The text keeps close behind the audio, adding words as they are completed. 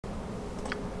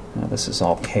Oh, this is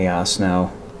all chaos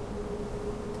now.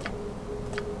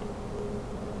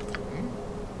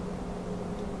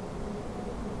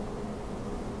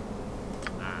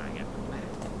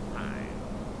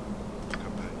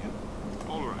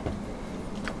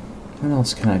 What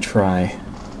else can I try?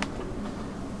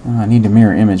 Well, I need to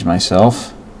mirror image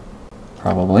myself.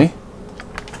 Probably.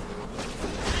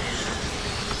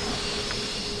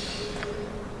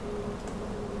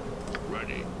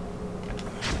 Ready.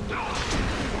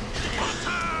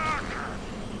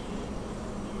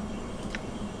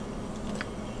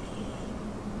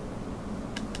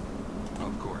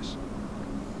 Of course.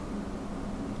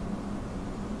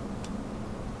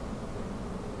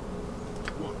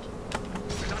 What?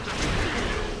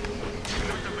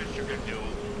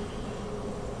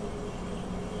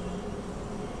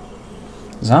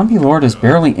 Zombie Lord is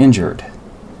barely injured.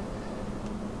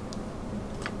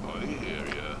 I hear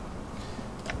ya.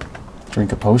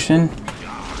 Drink a potion.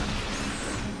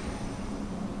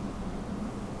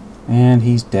 And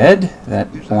he's dead. That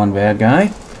one bad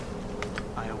guy.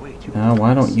 Now,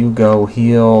 why don't you go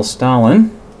heal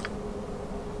Stalin?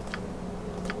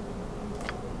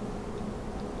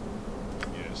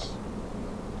 Yes.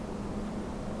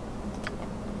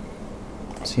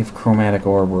 See if chromatic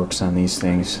orb works on these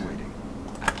things.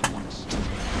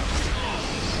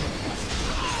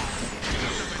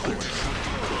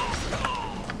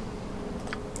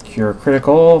 Cure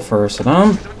critical for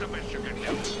Saddam.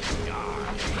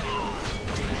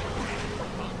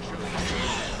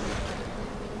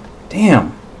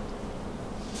 Damn.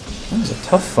 That was a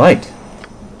tough fight.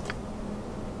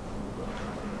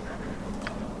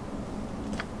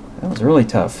 That was really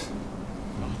tough.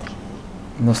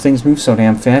 And those things move so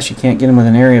damn fast you can't get them with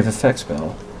an area of effect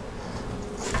spell.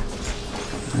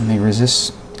 And they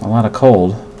resist a lot of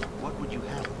cold. What would you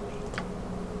have of me?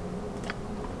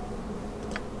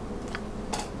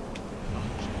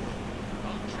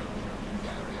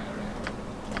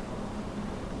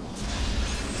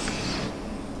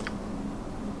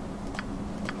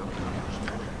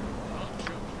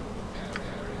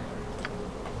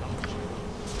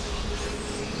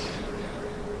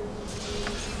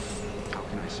 How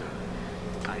can I serve?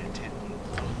 I attend.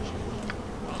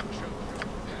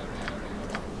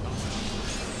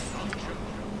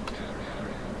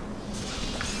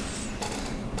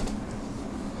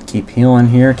 Keep healing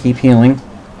here, keep healing.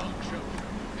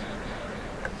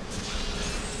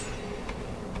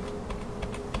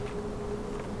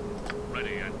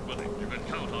 Ready and willing. You can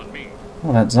count on me.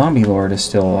 Well, that zombie lord is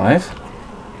still alive.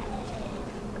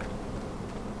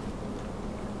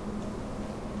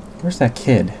 Where's that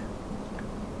kid?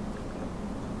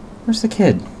 Where's the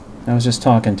kid I was just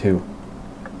talking to?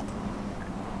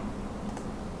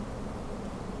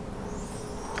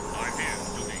 I'm here.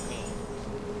 Duty call.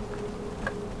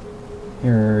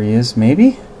 Here he is,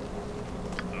 maybe?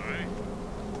 Aye.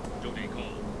 Duty call.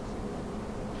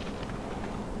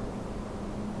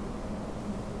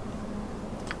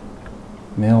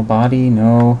 Male body,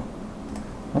 no.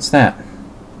 What's that?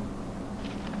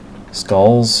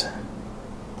 Skulls.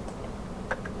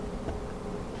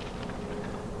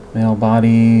 Male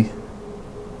body.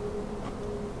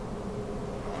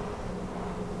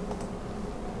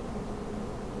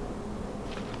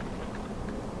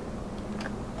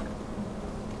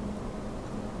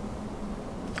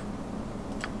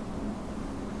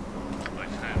 I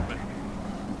stand ready.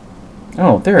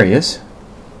 Oh, there he is.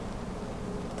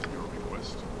 Your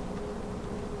request.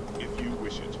 If you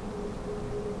wish it.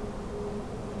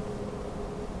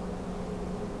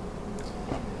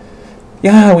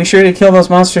 Yeah, we sure did kill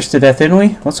those monsters to death, didn't we?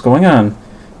 What's going on?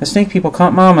 The snake people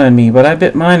caught Mama and me, but I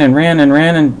bit mine and ran and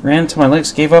ran and ran till my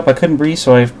legs gave up. I couldn't breathe,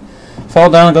 so I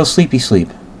fell down and go sleepy sleep.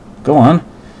 Go on.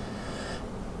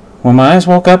 When my eyes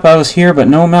woke up, I was here, but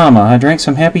no Mama. I drank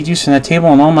some happy juice from that table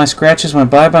and all my scratches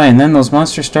went bye-bye, and then those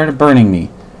monsters started burning me.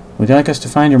 Would you like us to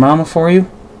find your Mama for you?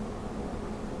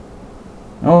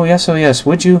 Oh, yes,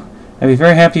 would you? I'd be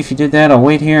very happy if you did that. I'll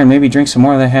wait here and maybe drink some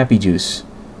more of that happy juice.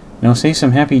 No, save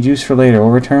some happy juice for later.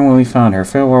 We'll return when we found her.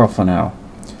 Farewell for now.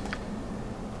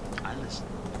 I listen.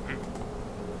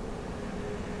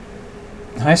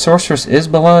 High Sorceress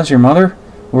Isabella is your mother?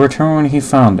 We'll return when he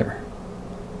found her.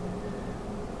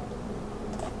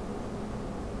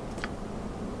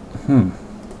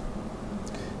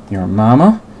 Your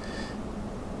mama?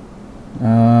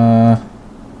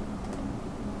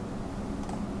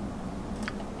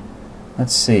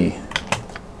 Let's see.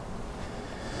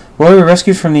 Boy we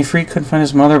rescued from the Ifrit couldn't find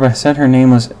his mother, but said her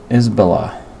name was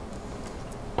Isabella.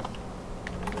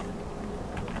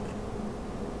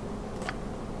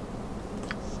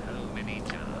 So many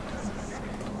jobs.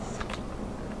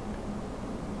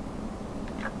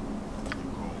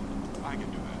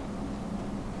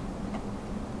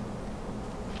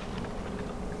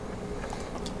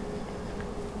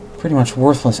 Pretty much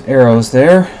worthless arrows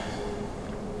there.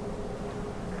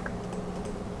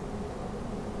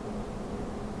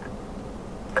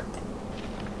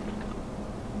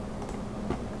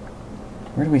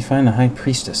 Where do we find the High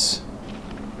Priestess?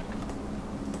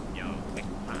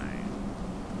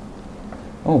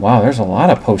 Oh wow, there's a lot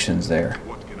of potions there.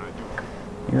 What can I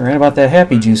do? You're right about that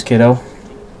happy juice, kiddo.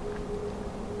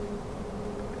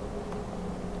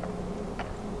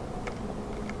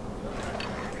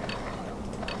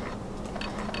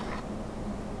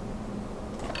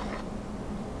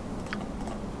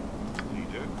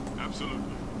 Leader?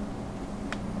 Absolutely.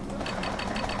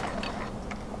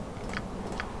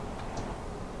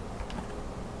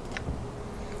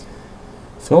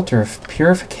 Filter of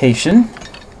Purification.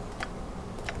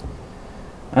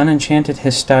 Unenchanted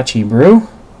Hitachi Brew.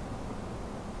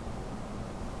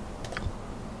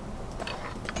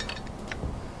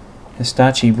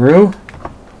 Hitachi Brew.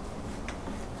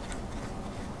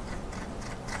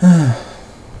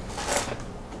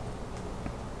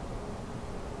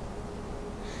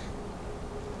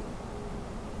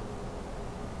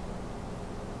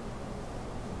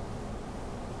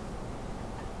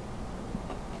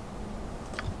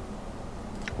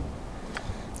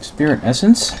 Spirit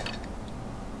Essence.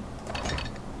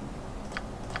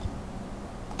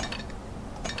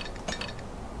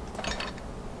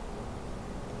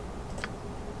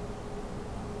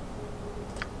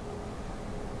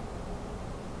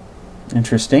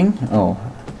 Interesting. Oh,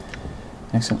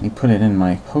 I accidentally put it in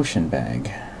my potion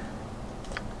bag.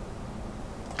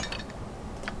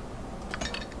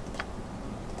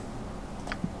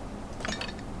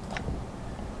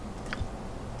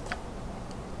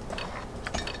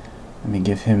 Let me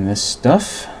give him this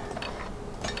stuff.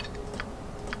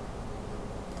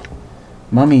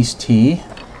 Mummy's tea.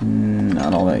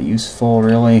 Not all that useful,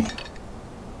 really.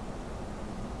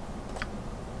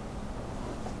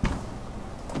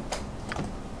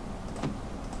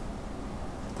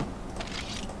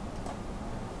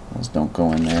 Those don't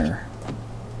go in there.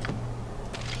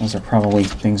 Those are probably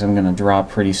things I'm going to drop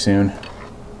pretty soon.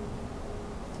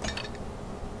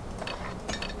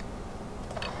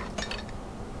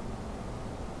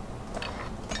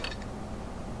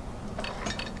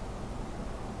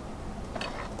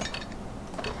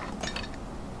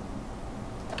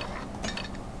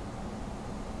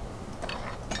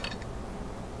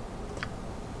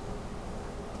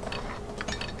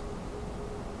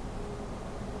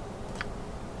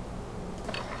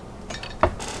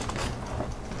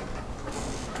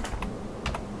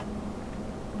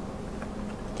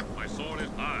 My sword is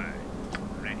high.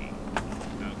 Ready.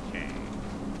 Okay.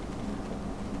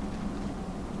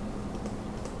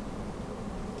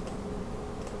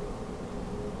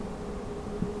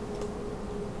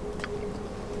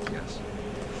 Yes.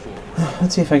 Forward.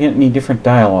 Let's see if I get any different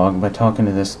dialogue by talking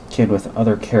to this kid with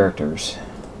other characters.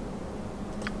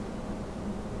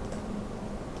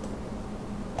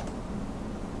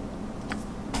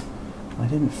 I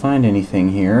didn't find anything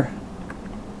here.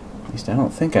 At least I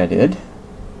don't think I did.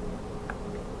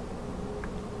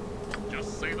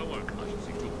 Just say the word. I shall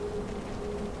see to it.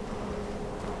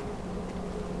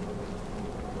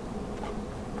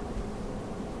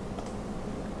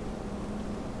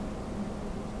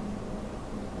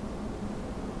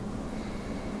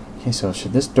 Okay, so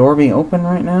should this door be open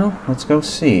right now? Let's go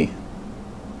see.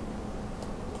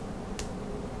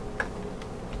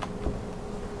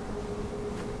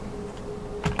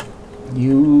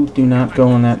 You do not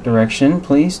go in that direction,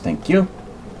 please. Thank you.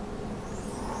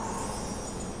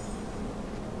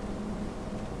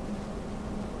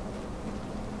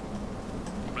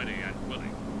 Ready and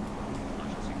willing. I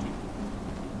shall see to it.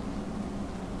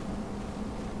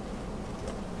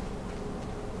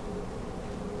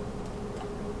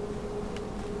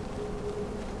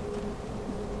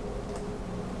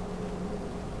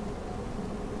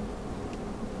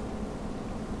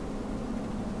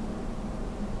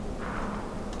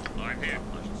 I'm here.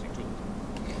 I shall see to it.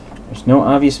 There's no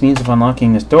obvious means of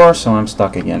unlocking this door, so I'm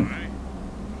stuck again.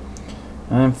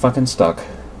 Aye. I'm fucking stuck.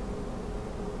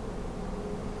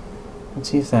 Let's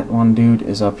see if that one dude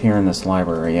is up here in this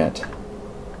library yet.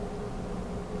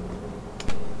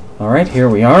 Alright, here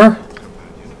we are.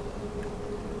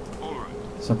 All right.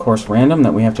 It's of course random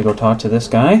that we have to go talk to this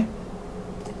guy.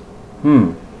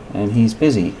 And he's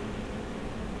busy.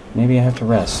 Maybe I have to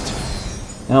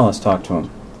rest. Now let's talk to him.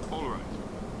 All right.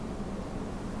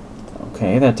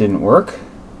 Okay, that didn't work.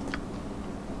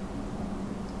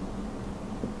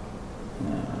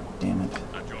 Ah, damn it.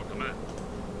 At your command.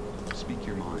 Speak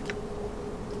your mind.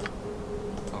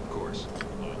 Of course.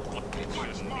 It's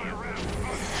just not around.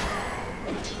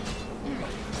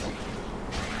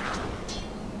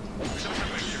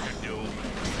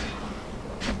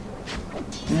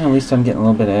 Well, at least I'm getting a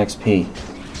little bit of XP.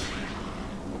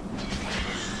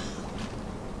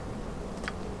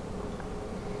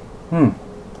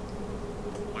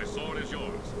 My sword is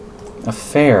yours. A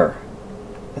fair.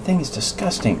 That thing is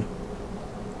disgusting.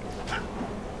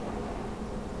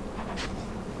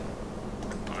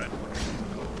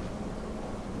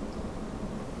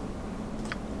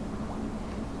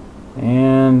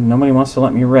 And nobody wants to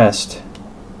let me rest.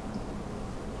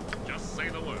 Just say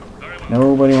the word. Very well.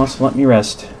 Nobody wants to let me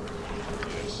rest.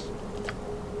 Yes.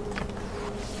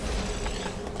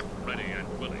 Ready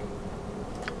and willing.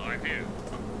 I'm here.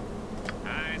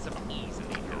 Eyes of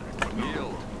easily done.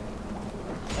 Kneel.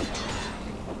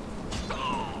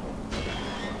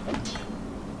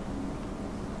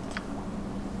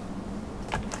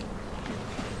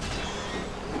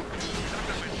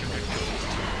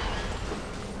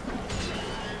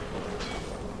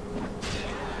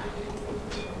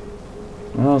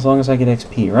 Well, as long as I get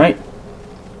XP, right?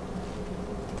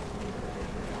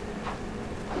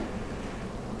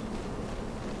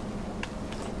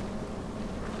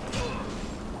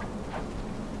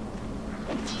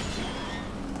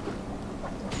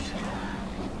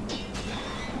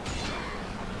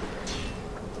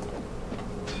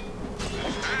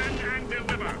 Stand and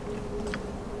deliver.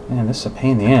 Man, this is a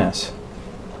pain in the ass.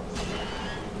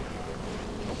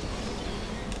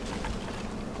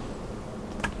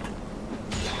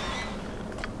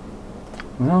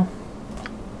 Well,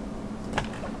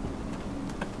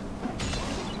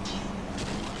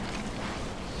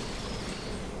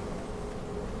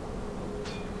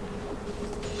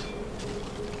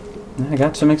 I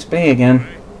got some XP again,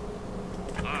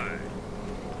 Aye.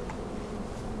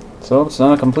 so it's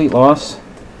not a complete loss.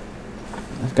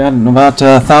 I've gotten about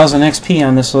 1,000 XP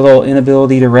on this little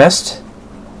inability to rest.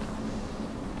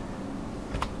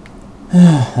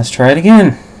 Let's try it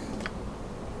again.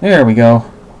 There we go.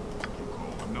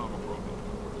 Not a problem.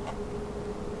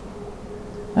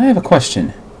 I have a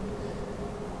question.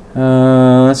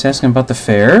 Let's ask him about the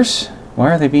fairs.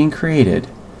 Why are they being created?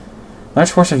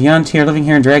 Large force of Yuan-Ti are living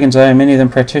here in Dragon's Eye, many of them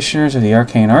practitioners of the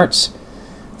arcane arts.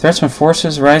 Threats from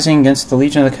forces rising against the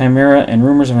Legion of the Chimera and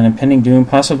rumors of an impending doom,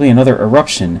 possibly another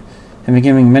eruption, have been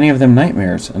giving many of them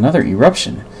nightmares. Another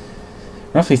eruption.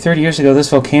 Roughly 30 years ago, this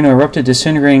volcano erupted,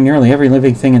 disintegrating nearly every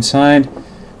living thing inside.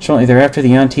 Shortly thereafter,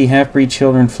 the Yuan-Ti half-breed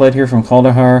children fled here from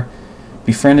Kaldahar,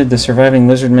 befriended the surviving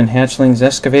lizardmen hatchlings,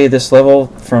 excavated this level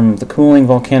from the cooling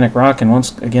volcanic rock, and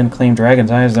once again claimed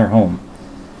Dragon's Eye as their home.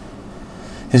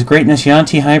 His Greatness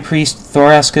Yuan-Ti High Priest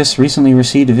Thorasskus recently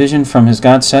received a vision from his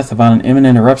god Seth about an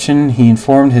imminent eruption. He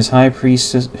informed his High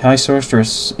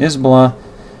Sorceress Isabella,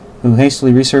 who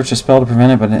hastily researched a spell to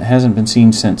prevent it, but it hasn't been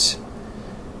seen since.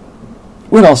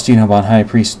 What else do you know about High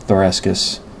Priest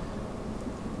Thorasskus?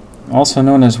 Also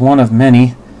known as one of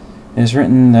many, it is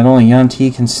written that only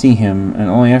Yuan-Ti can see him, and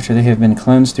only after they have been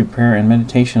cleansed through prayer and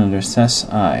meditation under Seth's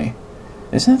eye.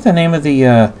 Isn't that the name of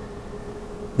the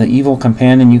evil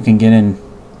companion you can get in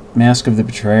Mask of the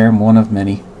Betrayer, one of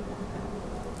many?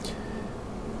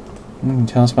 You can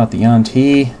tell us about the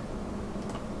Yuan-Ti.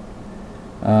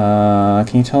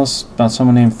 Can you tell us about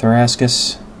someone named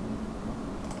Thorasskus?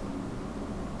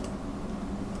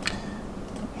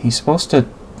 He's supposed to...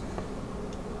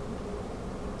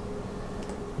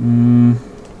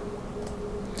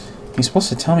 he's supposed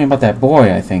to tell me about that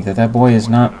boy, I think. That boy is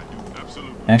not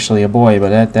Absolutely. actually a boy,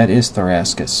 but that is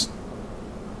Thorasskus.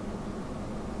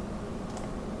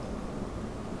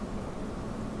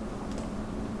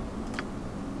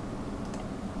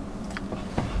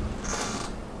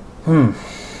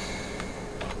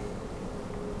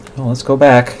 Well, let's go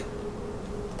back.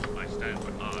 I stand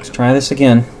for aye. Let's try this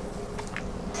again.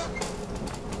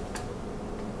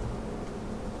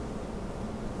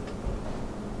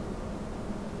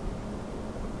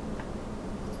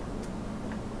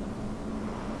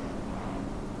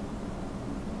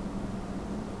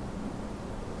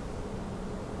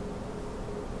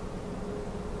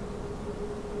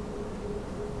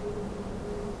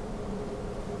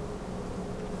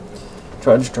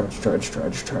 Trudge, trudge, trudge,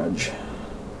 trudge, trudge.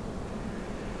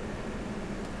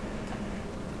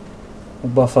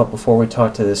 We'll buff up before we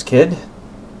talk to this kid.